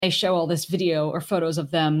They show all this video or photos of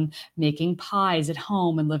them making pies at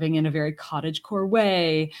home and living in a very cottagecore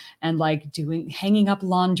way and like hanging up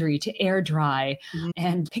laundry to air dry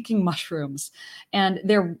and picking mushrooms. And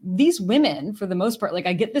these women, for the most part, like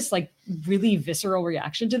I get this like really visceral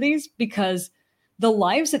reaction to these because the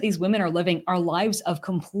lives that these women are living are lives of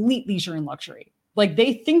complete leisure and luxury. Like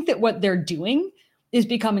they think that what they're doing is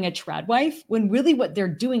becoming a trad wife when really what they're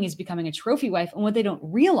doing is becoming a trophy wife. And what they don't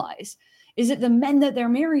realize is that the men that they're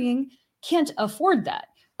marrying can't afford that.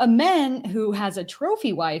 A man who has a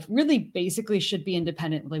trophy wife really basically should be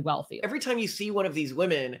independently wealthy. Every time you see one of these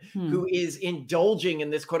women who is indulging in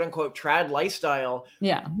this quote unquote trad lifestyle,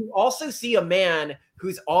 you also see a man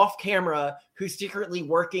who's off camera, who's secretly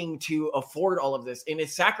working to afford all of this and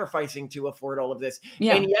is sacrificing to afford all of this.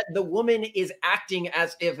 And yet the woman is acting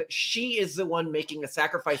as if she is the one making a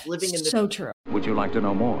sacrifice, living in this. So true. Would you like to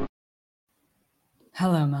know more?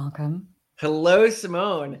 Hello, Malcolm. Hello,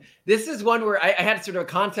 Simone. This is one where I had sort of a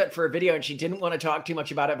concept for a video and she didn't want to talk too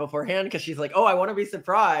much about it beforehand because she's like, oh, I want to be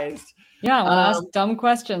surprised. Yeah, I want to ask dumb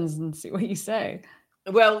questions and see what you say.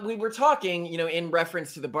 Well, we were talking, in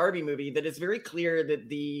reference to the Barbie movie, that it's very clear that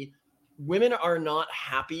the women are not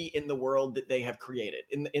happy in the world that they have created.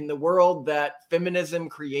 In the world that feminism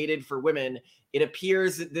created for women, it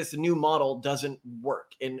appears that this new model doesn't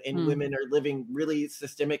work and women are living really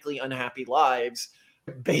systemically unhappy lives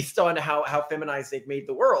based on how feminized they've made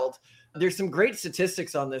the world. There's some great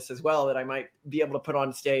statistics on this as well that I might be able to put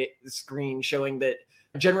on screen showing that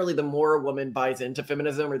generally the more a woman buys into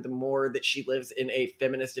feminism or the more that she lives in a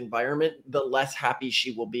feminist environment, the less happy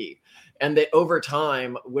she will be. And that over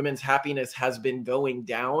time, women's happiness has been going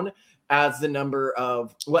down as the number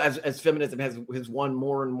of, as feminism has won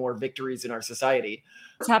more and more victories in our society.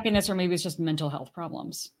 It's happiness, or maybe it's just mental health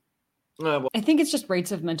problems. I think it's just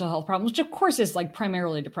rates of mental health problems, which of course is like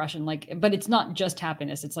primarily depression, but it's not just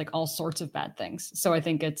happiness. It's like all sorts of bad things. So I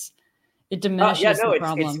think it diminishes the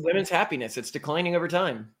problem. It's women's happiness. It's declining over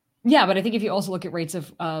time. Yeah, but I think if you also look at rates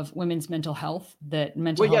of women's mental health, that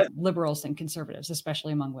mental health liberals and conservatives,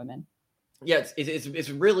 especially among women. Yeah, it's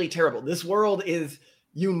really terrible. This world is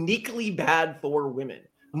uniquely bad for women.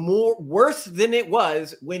 Worse than it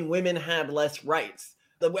was when women had less rights.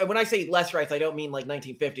 When I say less rights, I don't mean like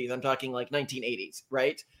 1950s. I'm talking like 1980s,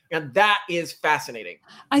 right? And that is fascinating.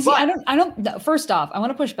 First off, I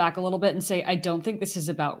want to push back a little bit and say, I don't think this is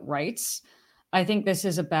about rights. I think this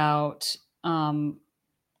is about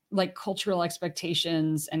like cultural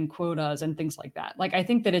expectations and quotas and things like that. Like, I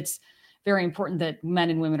think that it's very important that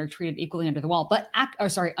men and women are treated equally under the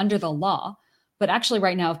under the law. But actually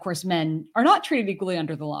right now, of course, men are not treated equally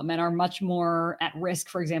under the law. Men are much more at risk,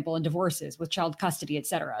 for example, in divorces with child custody, et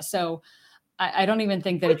cetera. So I don't even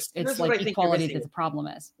think that it's like equality that the problem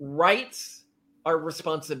is. Rights are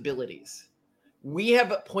responsibilities. We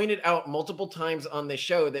have pointed out multiple times on this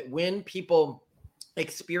show that when people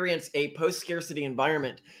experience a post-scarcity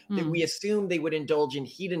environment, that we assume they would indulge in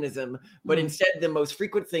hedonism, but instead the most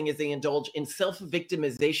frequent thing is they indulge in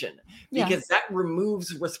self-victimization because that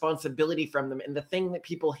removes responsibility from them. And the thing that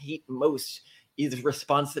people hate most is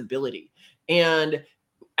responsibility. And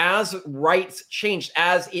as rights changed,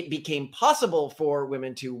 as it became possible for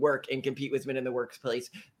women to work and compete with men in the workplace,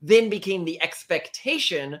 then became the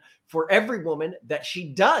expectation for every woman that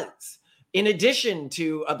she does, in addition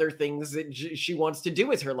to other things that she wants to do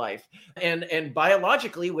with her life. And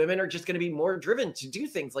biologically, women are just going to be more driven to do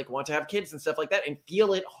things like want to have kids and stuff like that and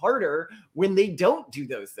feel it harder when they don't do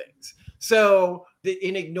those things. So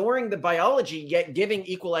in ignoring the biology, yet giving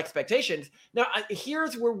equal expectations. Now,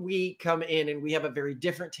 here's where we come in and we have a very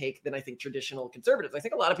different take than I think traditional conservatives. I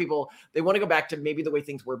think a lot of people, they want to go back to maybe the way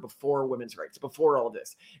things were before women's rights, before all of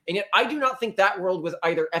this. And yet I do not think that world was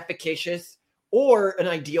either efficacious or an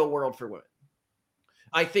ideal world for women.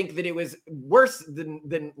 I think that it was worse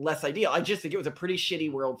than less ideal. I just think it was a pretty shitty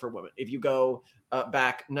world for women. If you go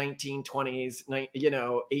back 1920s,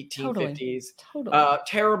 1850s, Totally.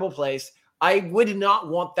 Terrible place. I would not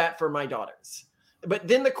want that for my daughters. But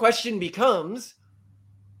then the question becomes,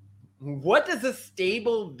 what does a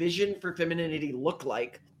stable vision for femininity look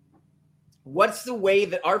like? What's the way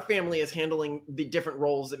that our family is handling the different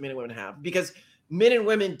roles that men and women have? Because men and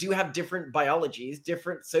women do have different biologies,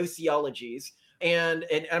 different sociologies, and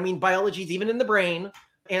I mean, biology is even in the brain.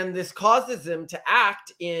 And this causes them to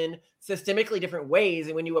act in systemically different ways.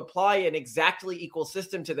 And when you apply an exactly equal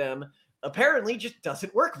system to them, apparently just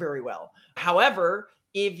doesn't work very well. However,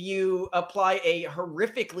 if you apply a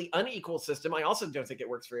horrifically unequal system, I also don't think it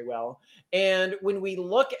works very well. And when we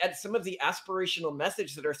look at some of the aspirational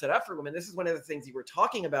messages that are set up for women, this is one of the things you were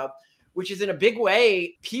talking about. which is in a big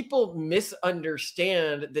way, people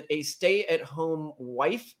misunderstand that a stay-at-home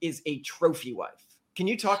wife is a trophy wife. Can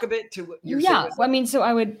you talk a bit to what you're saying? Well, I mean, so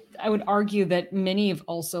I would argue that many of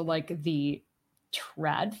also like the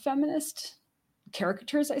trad feminist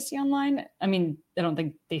caricatures I see online, I mean, I don't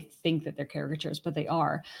think they think that they're caricatures, but they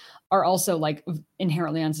are also like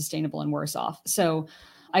inherently unsustainable and worse off. So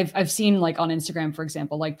I've seen like on Instagram, for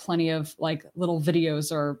example, like plenty of like little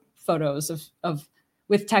videos or photos of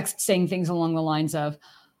with text saying things along the lines of,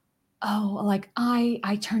 oh, like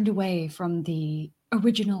I turned away from the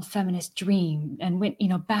original feminist dream and went,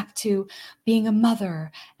 back to being a mother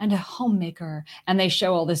and a homemaker. And they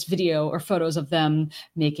show all this video or photos of them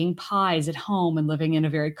making pies at home and living in a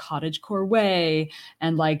very cottagecore way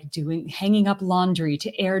and like hanging up laundry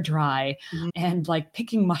to air dry and like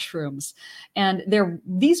picking mushrooms. And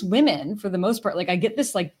these women, for the most part, like I get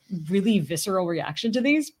this like really visceral reaction to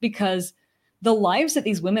these because the lives that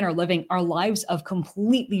these women are living are lives of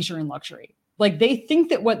complete leisure and luxury. Like they think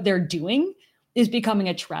that what they're doing is becoming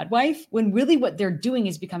a trad wife, when really what they're doing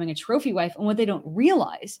is becoming a trophy wife. And what they don't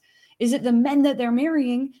realize is that the men that they're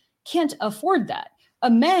marrying can't afford that. A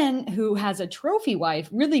man who has a trophy wife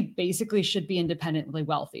really basically should be independently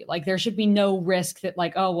wealthy. Like there should be no risk that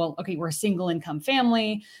like, oh, well, okay, we're a single income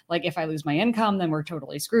family. Like if I lose my income, then we're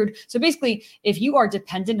totally screwed. So basically, if you are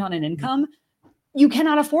dependent on an income, you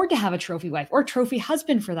cannot afford to have a trophy wife or a trophy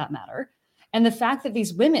husband for that matter. And the fact that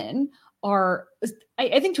these women are,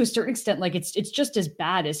 I think to a certain extent, like it's just as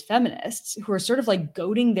bad as feminists who are sort of like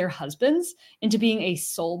goading their husbands into being a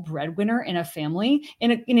sole breadwinner in a family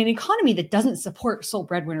in an economy that doesn't support sole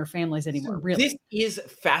breadwinner families anymore. Really, this is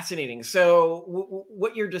fascinating. So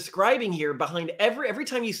what you're describing here behind every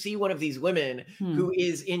time you see one of these women who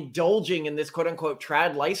is indulging in this quote unquote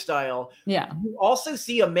trad lifestyle, you also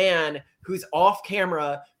see a man who's off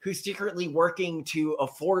camera, who's secretly working to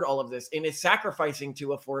afford all of this and is sacrificing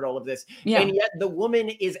to afford all of this. And yet the woman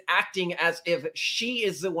is acting as if she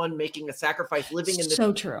is the one making the sacrifice, living in this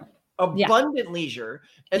abundant leisure.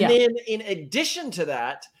 And then in addition to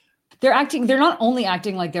that, they're not only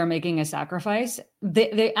acting like they're making a sacrifice,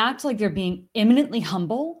 they act like they're being imminently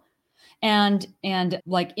humble and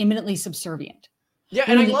like imminently subservient. Yeah,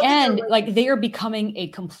 and in the end, like they are becoming a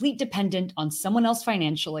complete dependent on someone else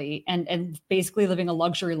financially and basically living a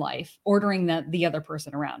luxury life, ordering the other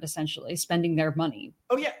person around, essentially spending their money.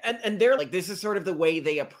 Oh yeah, and they're like, this is sort of the way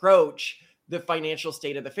they approach the financial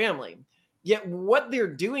state of the family. Yet what they're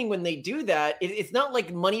doing when they do that, it's not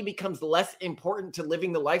like money becomes less important to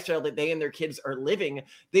living the lifestyle that they and their kids are living.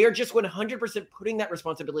 They are just 100% putting that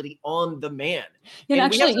responsibility on the man. And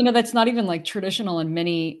actually, that's not even like traditional in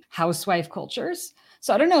many housewife cultures.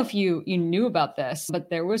 So I don't know if you knew about this, but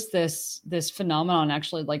there was this phenomenon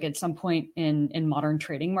actually, like at some point in modern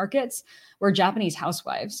trading markets, where Japanese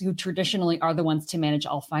housewives, who traditionally are the ones to manage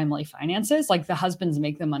all family finances, like the husbands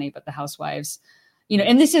make the money, but the housewives,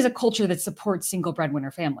 and this is a culture that supports single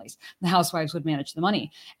breadwinner families. The housewives would manage the money.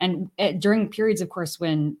 And during periods, of course,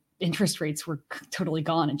 when interest rates were totally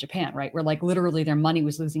gone in Japan, right? Where like literally their money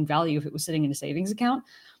was losing value if it was sitting in a savings account.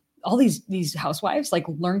 All these housewives like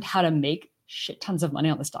learned how to make shit tons of money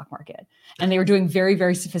on the stock market. And they were doing very,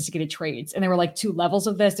 very sophisticated trades. And there were like 2 levels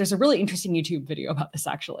of this. There's a really interesting YouTube video about this,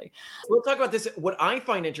 actually. We'll talk about this. What I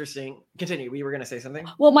find interesting, continue. You were going to say something?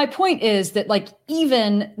 Well, my point is that like,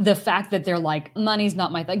 even the fact that they're like, money's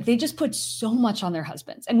not my, like they just put so much on their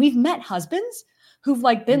husbands. And we've met husbands who've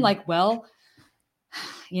like been like, well,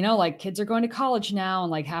 like kids are going to college now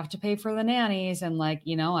and like have to pay for the nannies. And like,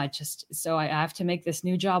 I have to make this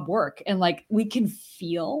new job work. And like, we can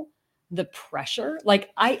feel the pressure. Like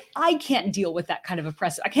I can't deal with that kind of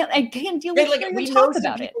oppressive. I can't deal with like we know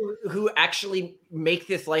some people who actually make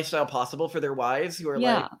this lifestyle possible for their wives who are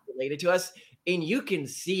like related to us. And you can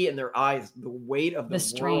see in their eyes the weight of the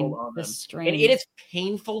strain on them. And it is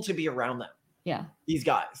painful to be around them. Yeah. These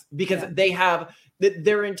guys, because they have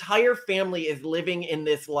their entire family is living in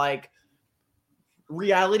this like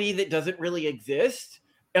reality that doesn't really exist.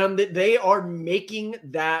 And that they are making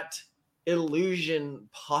that illusion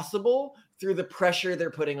possible through the pressure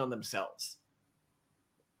they're putting on themselves.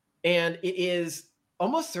 And it is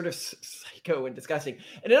almost sort of psycho and disgusting.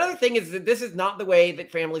 And another thing is that this is not the way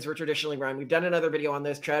that families were traditionally run. We've done another video on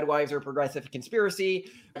this, Trad Wives or Progressive Conspiracy.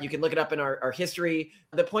 You can look it up in our history.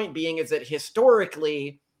 The point being is that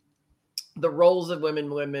historically, the roles of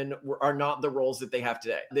women are not the roles that they have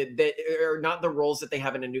today. They are not the roles that they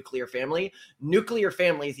have in a nuclear family. Nuclear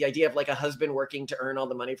families, the idea of like a husband working to earn all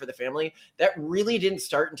the money for the family, that really didn't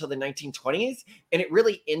start until the 1920s. And it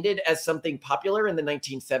really ended as something popular in the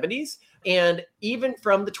 1970s. And even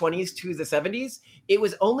from the 20s to the 70s, it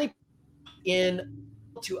was only in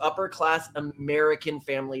to upper class American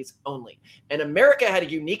families only. And America had a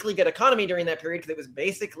uniquely good economy during that period because it was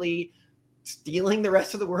basically stealing the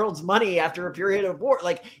rest of the world's money after a period of war.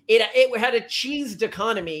 Like it had a cheesed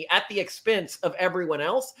economy at the expense of everyone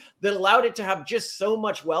else that allowed it to have just so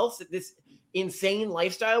much wealth that this insane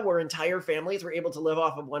lifestyle where entire families were able to live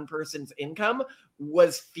off of one person's income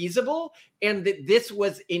was feasible, and that this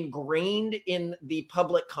was ingrained in the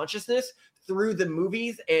public consciousness through the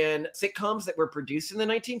movies and sitcoms that were produced in the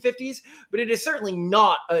 1950s. But it is certainly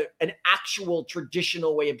not an actual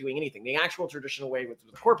traditional way of doing anything. The actual traditional way was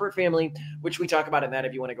the corporate family, which we talk about in that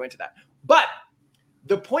if you want to go into that. But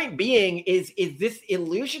the point being is this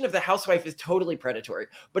illusion of the housewife is totally predatory,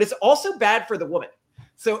 but it's also bad for the woman.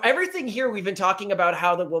 So everything here, we've been talking about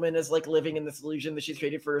how the woman is like living in this illusion that she's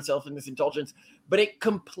created for herself in this indulgence, but it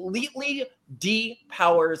completely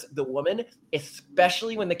depowers the woman,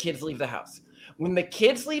 especially when the kids leave the house. When the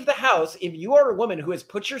kids leave the house, if you are a woman who has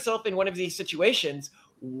put yourself in one of these situations,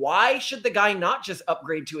 why should the guy not just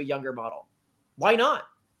upgrade to a younger model? Why not?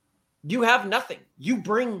 You have nothing. You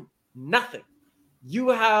bring nothing. You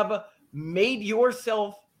have made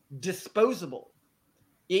yourself disposable.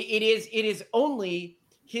 It is only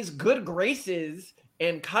his good graces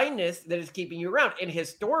and kindness that is keeping you around. And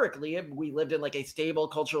historically, if we lived in like a stable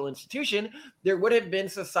cultural institution, there would have been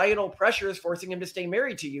societal pressures forcing him to stay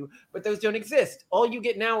married to you, but those don't exist. All you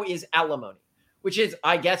get now is alimony, which is,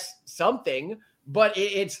 I guess, something, but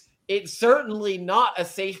it's certainly not a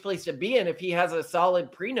safe place to be in if he has a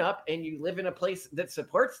solid prenup and you live in a place that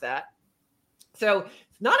supports that. So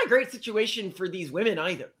it's not a great situation for these women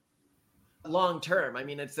either. Long term. I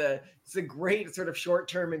mean, it's a great sort of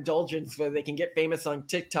short-term indulgence where they can get famous on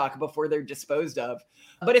TikTok before they're disposed of.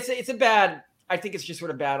 But it's a bad, I think it's just sort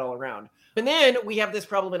of bad all around. And then we have this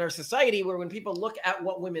problem in our society where when people look at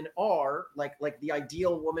what women are, like the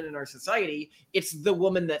ideal woman in our society, it's the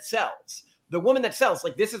woman that sells. The woman that sells,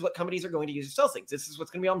 like this is what companies are going to use to sell things. This is what's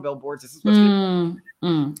going to be on billboards. This is what's going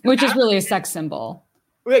to be which is really a sex symbol.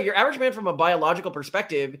 Your average man from a biological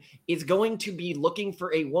perspective is going to be looking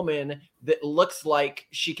for a woman that looks like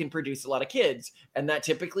she can produce a lot of kids. And that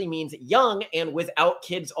typically means young and without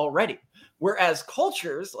kids already. Whereas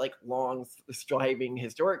cultures, like long striving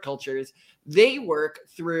historic cultures, they work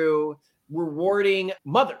through rewarding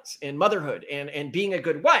mothers and motherhood and being a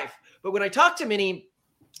good wife. But when I talk to many,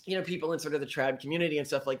 people in sort of the tribe community and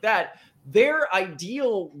stuff like that, their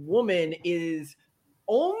ideal woman is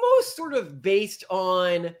almost sort of based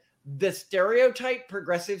on the stereotype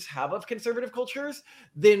progressives have of conservative cultures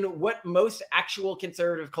than what most actual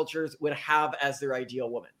conservative cultures would have as their ideal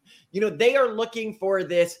woman. They are looking for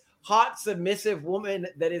this hot, submissive woman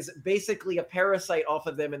that is basically a parasite off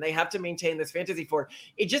of them, and they have to maintain this fantasy for.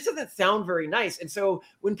 It just doesn't sound very nice. And so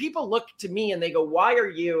when people look to me and they go, why are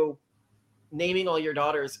you naming all your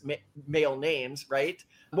daughters male names, right?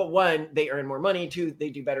 Well, one, they earn more money. Two, they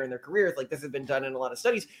do better in their careers. Like this has been done in a lot of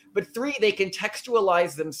studies. But three, they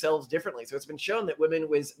contextualize themselves differently. So it's been shown that women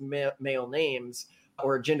with male names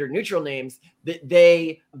or gender neutral names, that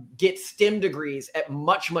they get STEM degrees at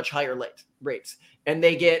much, much higher rates. And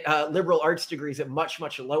they get liberal arts degrees at much,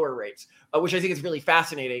 much lower rates, which I think is really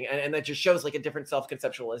fascinating. And that just shows like a different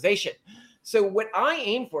self-conceptualization. So what I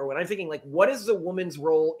aim for when I'm thinking like, what is the woman's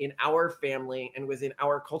role in our family and within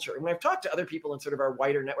our culture? And when I've talked to other people in sort of our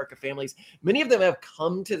wider network of families, many of them have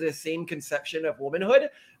come to the same conception of womanhood.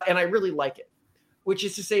 And I really like it, which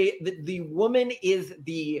is to say that the woman is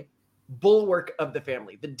the bulwark of the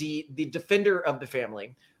family, the defender of the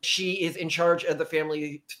family. She is in charge of the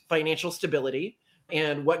family financial stability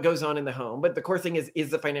and what goes on in the home. But the core thing is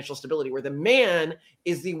the financial stability, where the man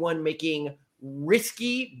is the one making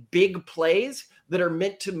risky, big plays that are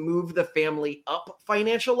meant to move the family up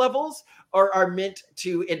financial levels or are meant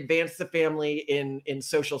to advance the family in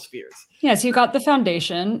social spheres. Yeah, so you've got the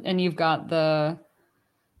foundation and you've got the,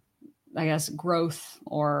 I guess, growth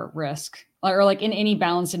or risk. Or like in any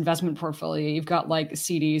balanced investment portfolio, you've got like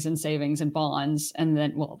CDs and savings and bonds. And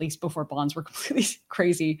then, well, at least before bonds were completely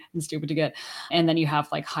crazy and stupid to get. And then you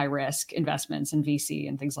have like high risk investments and VC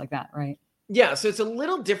and things like that, right? Yeah. So it's a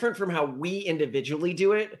little different from how we individually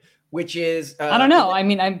do it, which is... I don't know. I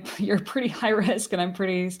mean, you're pretty high risk and I'm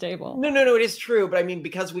pretty stable. No, it is true. But I mean,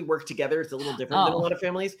 because we work together, it's a little different than a lot of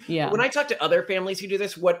families. Yeah. But when I talk to other families who do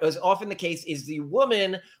this, what is often the case is the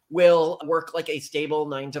woman will work like a stable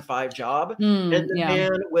 9-to-5 job. And the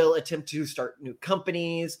man will attempt to start new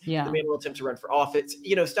companies. Yeah. The man will attempt to run for office,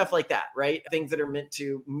 stuff like that, right? Things that are meant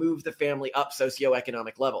to move the family up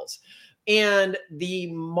socioeconomic levels. And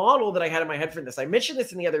the model that I had in my head for this, I mentioned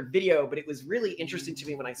this in the other video, but it was really interesting to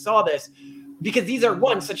me when I saw this, because these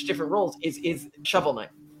are such different roles, is shovel knight.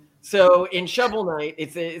 So in Shovel Knight,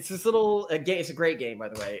 it's this little game. It's a great game, by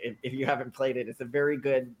the way. If you haven't played it, it's a very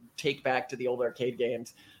good take back to the old arcade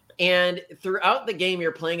games. And throughout the game,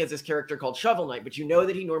 you're playing as this character called Shovel Knight, but you know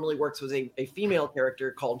that he normally works with a female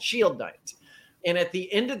character called Shield Knight. And at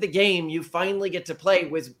the end of the game, you finally get to play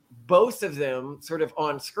with both of them sort of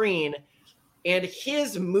on screen. And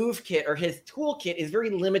his move kit or his toolkit is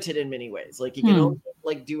very limited in many ways. Like he can only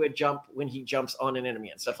like do a jump when he jumps on an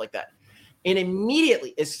enemy and stuff like that. And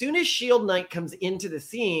immediately, as soon as Shield Knight comes into the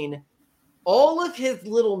scene, all of his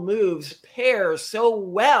little moves pair so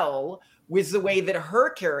well with the way that her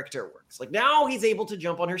character works. Like now he's able to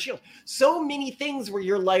jump on her shield. So many things where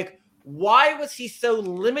you're like, why was he so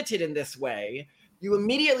limited in this way? You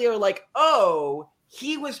immediately are like, oh,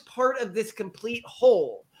 he was part of this complete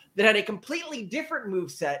whole that had a completely different move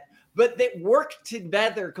set, but that worked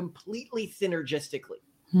together completely synergistically.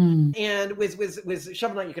 And with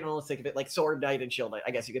Shovel Knight, you can almost think of it like Sword Knight and Shield Knight.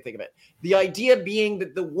 I guess you could think of it. The idea being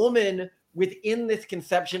that the woman within this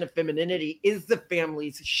conception of femininity is the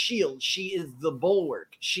family's shield. She is the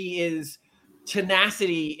bulwark. She is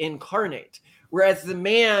tenacity incarnate. Whereas the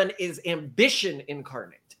man is ambition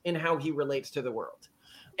incarnate in how he relates to the world.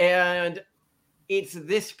 And it's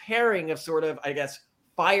this pairing of sort of, I guess,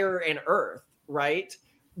 fire and earth, right?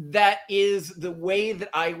 That is the way that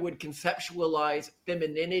I would conceptualize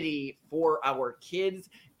femininity for our kids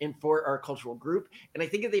and for our cultural group. And I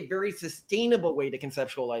think it's a very sustainable way to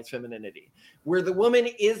conceptualize femininity, where the woman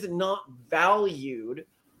is not valued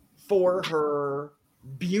for her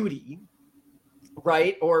beauty,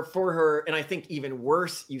 right? Or for her, and I think even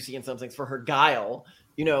worse, you see in some things, for her guile.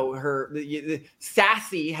 You know, the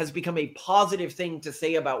sassy has become a positive thing to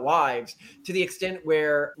say about wives, to the extent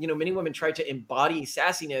where, you know, many women try to embody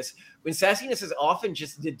sassiness when sassiness is often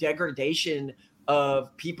just the degradation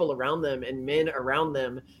of people around them and men around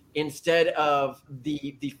them instead of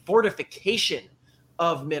the fortification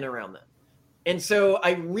of men around them. And so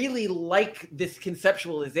I really like this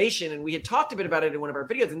conceptualization, and we had talked a bit about it in one of our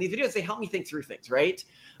videos, and these videos, they help me think through things, right?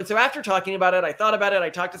 And so after talking about it, I thought about it. I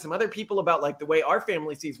talked to some other people about like the way our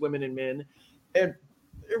family sees women and men, and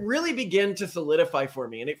it really began to solidify for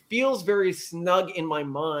me. And it feels very snug in my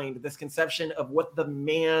mind, this conception of what the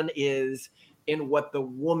man is and what the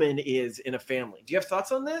woman is in a family. Do you have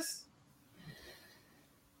thoughts on this?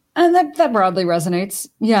 And that broadly resonates.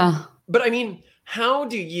 Yeah. But I mean, how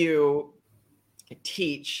do you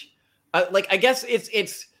teach? Like, I guess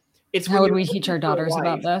it's how would we teach our daughters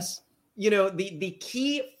about this? You know, the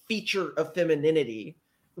key feature of femininity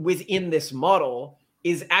within this model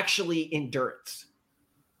is actually endurance.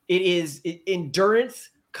 It is endurance,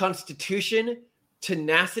 constitution,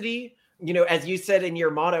 tenacity. You know, as you said in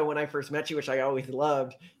your motto when I first met you, which I always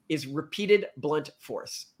loved, is repeated blunt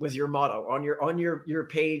force was your motto on your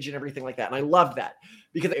page and everything like that. And I loved that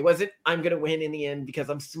because it wasn't, I'm going to win in the end because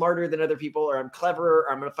I'm smarter than other people, or I'm cleverer,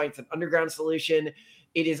 or I'm going to find some underground solution.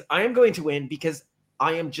 It is, I am going to win because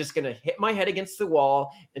I am just going to hit my head against the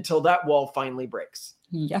wall until that wall finally breaks.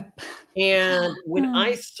 Yep. And when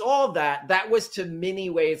I saw that, that was to many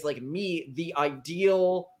ways like me, the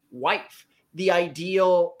ideal wife, the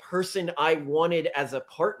ideal person I wanted as a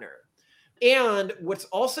partner. And what's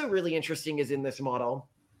also really interesting is in this model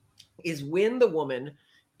is when the woman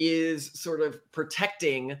is sort of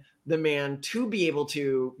protecting the man to be able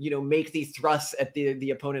to, you know, make these thrusts at the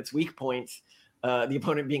opponent's weak points, the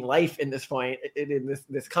opponent being life in this point, in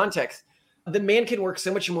this context, the man can work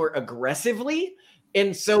so much more aggressively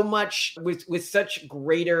and so much with such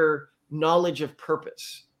greater knowledge of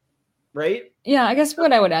purpose, right? Yeah, I guess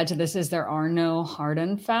what I would add to this is there are no hard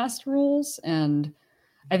and fast rules. And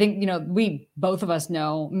I think, you know, we both of us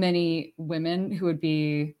know many women who would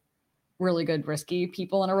be really good, risky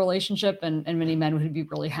people in a relationship, and many men would be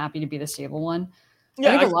really happy to be the stable one.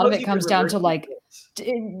 Yeah, I think a lot of it comes down to like,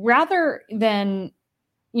 rather than,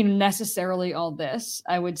 you know, necessarily all this,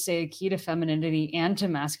 I would say a key to femininity and to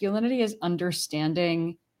masculinity is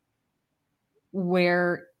understanding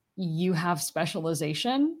where you have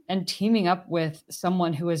specialization and teaming up with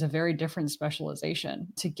someone who is a very different specialization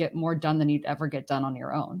to get more done than you'd ever get done on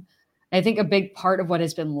your own. I think a big part of what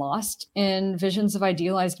has been lost in visions of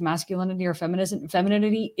idealized masculinity or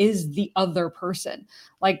femininity is the other person.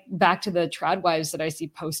 Like back to the trad wives that I see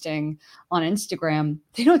posting on Instagram,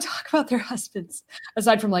 they don't talk about their husbands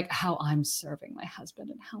aside from like how I'm serving my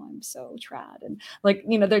husband and how I'm so trad. And like,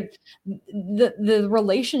 you know, the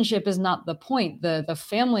relationship is not the point. The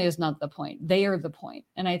family is not the point. They are the point.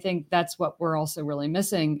 And I think that's what we're also really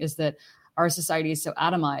missing, is that our society is so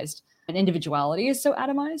atomized. And individuality is so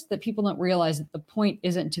atomized that people don't realize that the point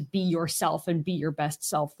isn't to be yourself and be your best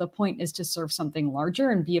self. The point is to serve something larger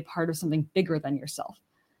and be a part of something bigger than yourself.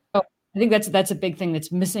 I think that's a big thing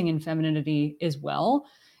that's missing in femininity as well,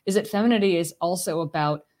 is that femininity is also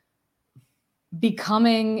about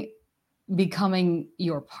becoming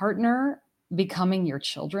your partner, becoming your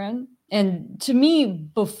children. And to me,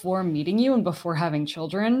 before meeting you and before having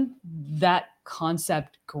children, that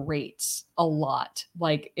concept grates a lot.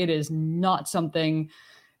 Like, it is not something,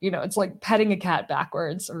 it's like petting a cat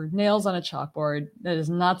backwards or nails on a chalkboard. That is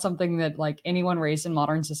not something that like anyone raised in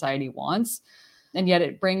modern society wants. And yet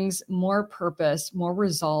it brings more purpose, more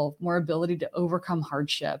resolve, more ability to overcome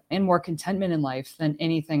hardship, and more contentment in life than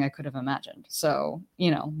anything I could have imagined. So,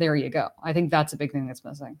 there you go. I think that's a big thing that's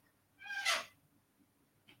missing.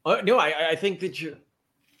 No, I think that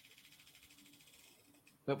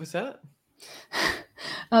what was that?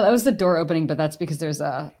 That was the door opening, but that's because there's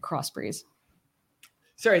a cross breeze.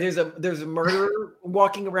 Sorry, there's a murderer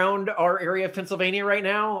walking around our area of Pennsylvania right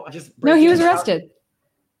now. No, he was arrested.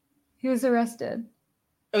 He was arrested.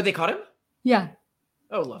 Oh, they caught him? Yeah.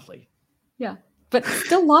 Oh, lovely. Yeah. But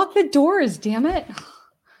still lock the doors, damn it.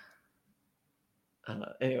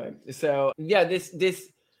 Anyway, so yeah, this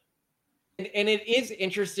and it is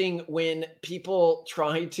interesting when people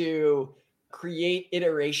try to create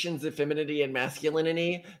iterations of femininity and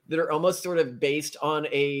masculinity that are almost sort of based on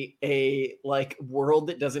a like world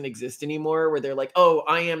that doesn't exist anymore, where they're like, oh,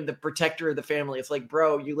 I am the protector of the family. It's like,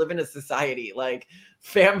 bro, you live in a society. Like,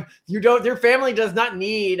 your family does not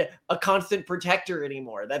need a constant protector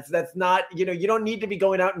anymore. That's not, you don't need to be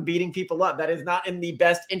going out and beating people up. That is not in the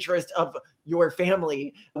best interest of your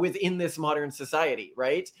family within this modern society,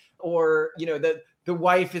 right? Or, the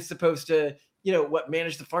wife is supposed to,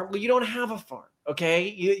 manage the farm. Well, you don't have a farm. Okay.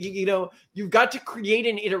 You've got to create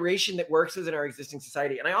an iteration that works within our existing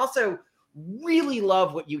society. And I also really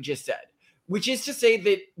love what you just said, which is to say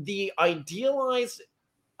that the idealized,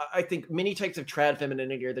 I think, many types of trad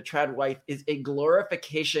femininity, or the trad wife, is a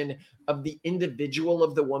glorification of the individual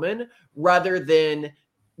of the woman rather than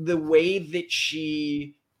the way that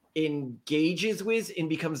she engages with and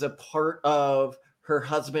becomes a part of her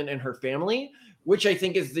husband and her family, which I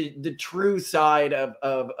think is the true side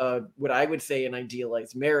of what I would say an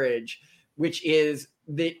idealized marriage, which is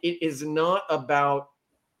that it is not about,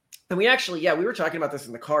 and we were talking about this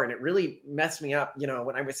in the car, and it really messed me up,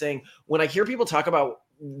 when I was saying, when I hear people talk about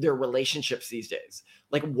their relationships these days,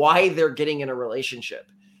 like why they're getting in a relationship,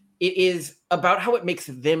 it is about how it makes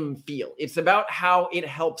them feel. It's about how it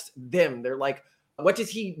helps them. They're like, what does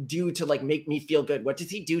he do to like make me feel good? What does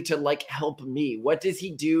he do to like help me? What does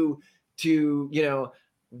he do to,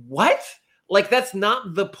 what? Like, that's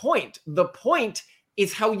not the point. The point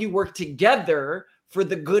is how you work together for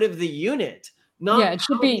the good of the unit. It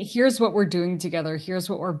should be, here's what we're doing together. Here's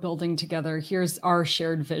what we're building together. Here's our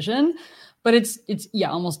shared vision. But it's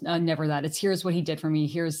almost never that. It's, here's what he did for me.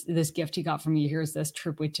 Here's this gift he got for me. Here's this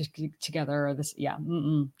trip we took together. Or this,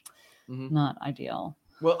 not ideal.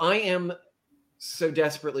 Well, I am so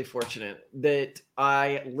desperately fortunate that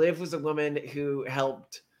I live with a woman who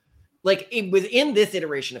helped, like, within this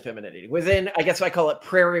iteration of femininity, within, I guess I call it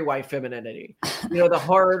prairie wife femininity, the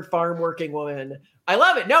hard farm working woman. I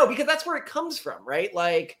love it. No, because that's where it comes from, right?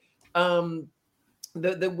 Like,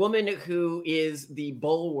 the woman who is the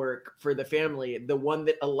bulwark for the family, the one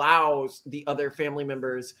that allows the other family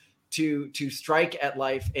members to strike at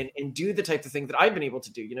life and do the types of things that I've been able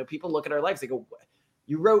to do. People look at our lives, they go,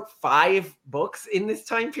 you wrote 5 books in this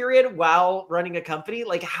time period while running a company?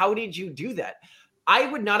 Like, how did you do that? I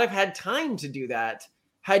would not have had time to do that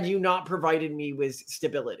had you not provided me with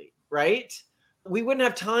stability, right? We wouldn't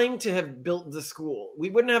have time to have built the school. We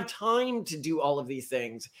wouldn't have time to do all of these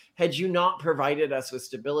things had you not provided us with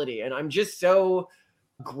stability. And I'm just so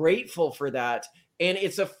grateful for that. And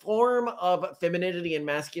it's a form of femininity and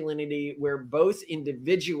masculinity where both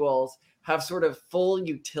individuals have sort of full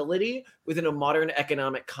utility within a modern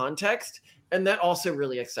economic context. And that also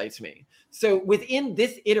really excites me. So within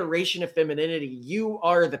this iteration of femininity, you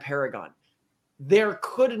are the paragon. There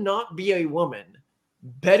could not be a woman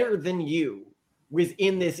better than you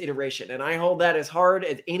within this iteration. And I hold that as hard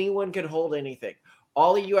as anyone could hold anything.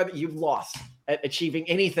 All of you've lost at achieving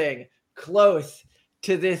anything close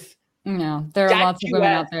to this. No, there are lots of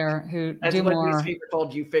women out there who do more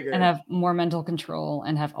and have more mental control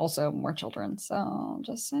and have also more children. So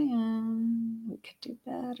just saying, we could do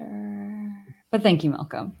better. But thank you,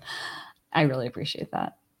 Malcolm. I really appreciate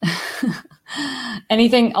that.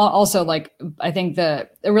 Anything also, like, I think a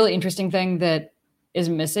really interesting thing that is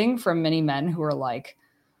missing from many men who are like,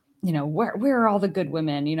 where are all the good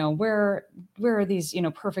women? Where are these,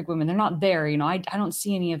 perfect women? They're not there. I don't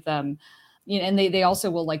see any of them. And they also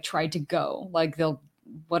will like try to go, like they'll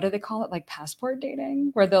what do they call it? Like passport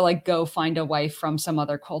dating, where they'll like go find a wife from some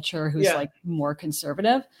other culture who's like more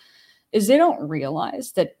conservative, is they don't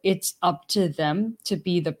realize that it's up to them to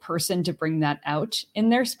be the person to bring that out in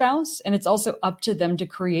their spouse. And it's also up to them to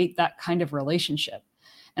create that kind of relationship.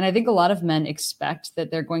 And I think a lot of men expect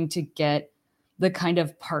that they're going to get the kind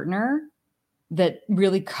of partner that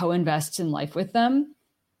really co-invests in life with them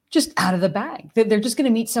just out of the bag. They're just going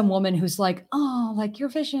to meet some woman who's like, oh, like your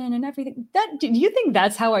vision and everything. Do you think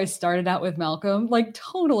that's how I started out with Malcolm? Like,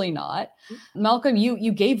 totally not. Malcolm,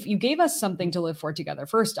 you gave us something to live for together.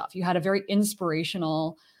 First off, you had a very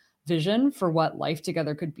inspirational vision for what life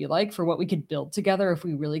together could be like, for what we could build together if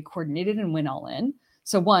we really coordinated and went all in.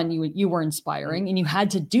 So one, you were inspiring, and you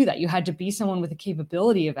had to do that. You had to be someone with the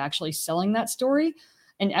capability of actually selling that story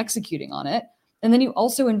and executing on it. And then you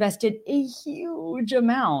also invested a huge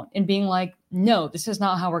amount in being like, no, this is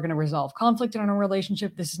not how we're going to resolve conflict in our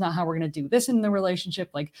relationship. This is not how we're going to do this in the relationship.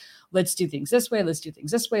 Like, let's do things this way. Let's do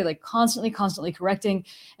things this way. Like constantly correcting.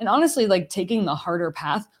 And honestly, like taking the harder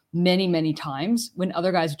path many, many times when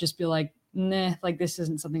other guys would just be like, nah, like this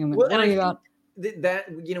isn't something I'm going to worry about. That,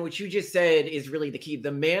 you know, what you just said is really the key.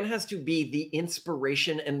 The man has to be the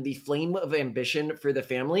inspiration and the flame of ambition for the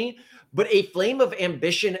family, but a flame of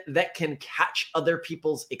ambition that can catch other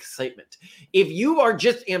people's excitement. If you are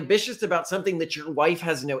just ambitious about something that your wife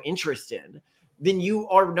has no interest in, then you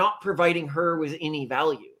are not providing her with any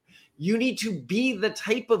value. You need to be the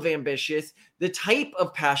type of ambitious, the type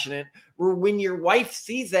of passionate, where when your wife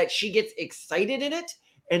sees that, she gets excited in it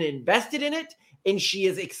and invested in it, and she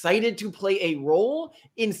is excited to play a role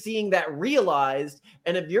in seeing that realized.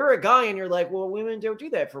 And if you're a guy and you're like, well, women don't do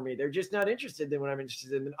that for me, they're just not interested in what I'm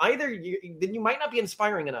interested in, then you might not be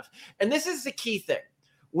inspiring enough. And this is the key thing.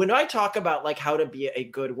 When I talk about like how to be a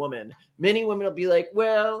good woman, many women will be like,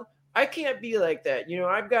 well, I can't be like that. You know,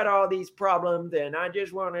 I've got all these problems and I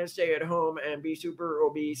just want to stay at home and be super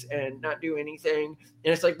obese and not do anything.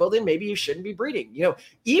 And it's like, well, then maybe you shouldn't be breeding. You know,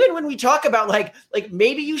 even when we talk about like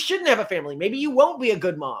maybe you shouldn't have a family, maybe you won't be a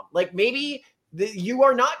good mom. Like maybe you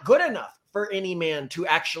are not good enough for any man to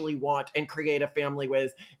actually want and create a family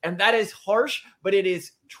with. And that is harsh, but it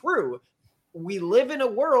is true. We live in a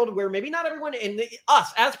world where maybe not everyone, and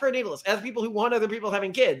us as prenatalists, as people who want other people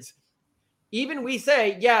having kids, even we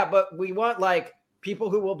say, yeah, but we want like people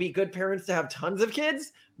who will be good parents to have tons of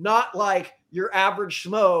kids, not like your average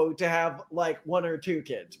schmo to have like 1 or 2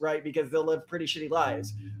 kids, right? Because they'll live pretty shitty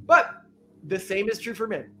lives. But the same is true for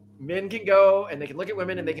men. Men can go and they can look at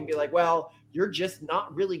women and they can be like, well, you're just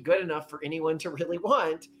not really good enough for anyone to really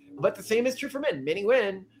want. But the same is true for men. Many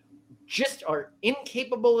women just are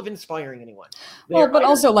incapable of inspiring anyone. Well, but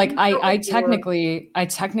also like I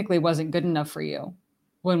technically wasn't good enough for you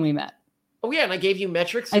when we met. Oh yeah, and I gave you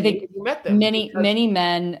metrics. I think you met them. Many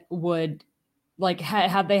men would like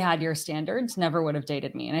had they had your standards, never would have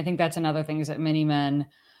dated me. And I think that's another thing is that many men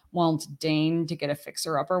won't deign to get a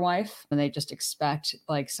fixer-upper wife, and they just expect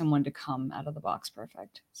like someone to come out of the box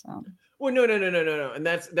perfect. So. Well, no, and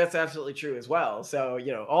that's absolutely true as well. So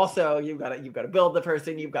you know, also you've got to build the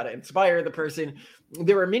person, you've got to inspire the person.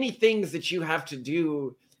 There are many things that you have to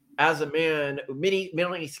do as a man,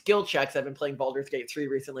 many skill checks. I've been playing Baldur's Gate 3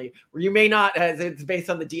 recently, where you may not, as it's based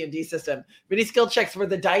on the D&D system, many skill checks where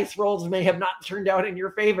the dice rolls may have not turned out in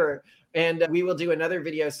your favor. And we will do another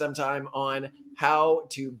video sometime on how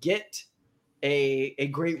to get a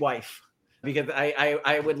great wife, because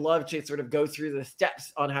I would love to sort of go through the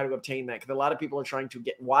steps on how to obtain that. Because a lot of people are trying to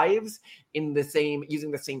get wives using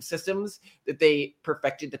the same systems that they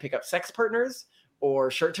perfected to pick up sex partners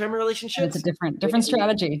or short-term relationships. And it's a different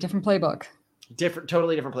strategy, different playbook.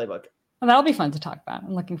 Totally different playbook. Well, that'll be fun to talk about.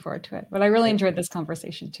 I'm looking forward to it. But I really enjoyed this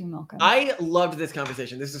conversation too, Malcolm. I loved this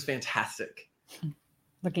conversation. This was fantastic.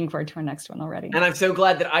 Looking forward to our next one already. And I'm so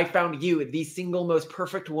glad that I found you, the single most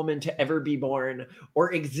perfect woman to ever be born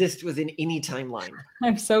or exist within any timeline.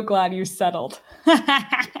 I'm so glad you settled.